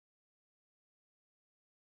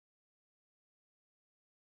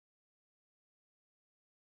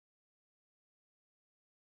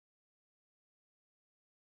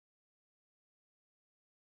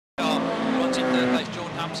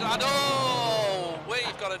And oh,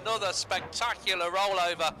 we've got another spectacular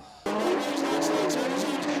rollover.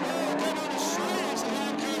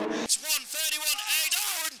 It's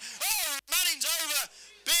 1:31.8. Oh, Manning's over.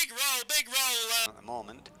 Big roll. At the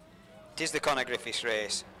moment, it is the Conor Griffiths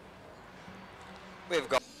race. We've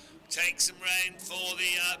got. Takes them round for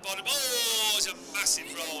the bottom. Oh, there's a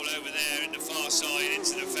massive roll over there in the far side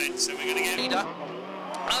into the fence. So we're going to get.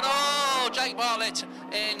 And oh, Jake Bartlett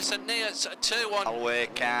in St Neots 2-1. Away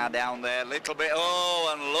car down there a little bit.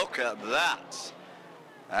 Oh, and look at that.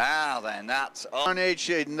 Then that's carnage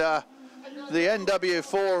in the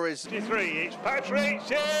NW4 is 3. It's Patrick.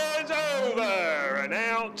 It's over and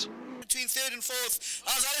out. Between third and fourth,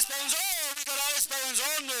 as Alice Bones. Oh, we've got Alice Bones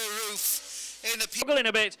on the roof. Struggling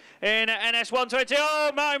a bit in NS120.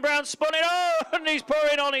 Oh, Martin Brown spun it. Oh, and he's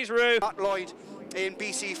pouring on his roof. Matt Lloyd in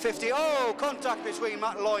BC50. Oh, contact between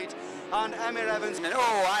Matt Lloyd and Emir Evans. And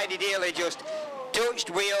oh, Heidi Daly just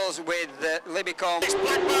touched wheels with Libicom. This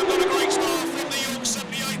Blackburn got a great start from the York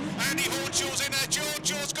 78. Andy Hornshaw's in there.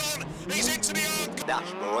 George's gone. He's into the arc.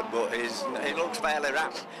 Dashboard, but it looks fairly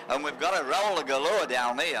wrapped. And we've got a roller galore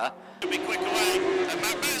down here. A big quick away. And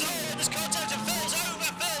Matt Brown's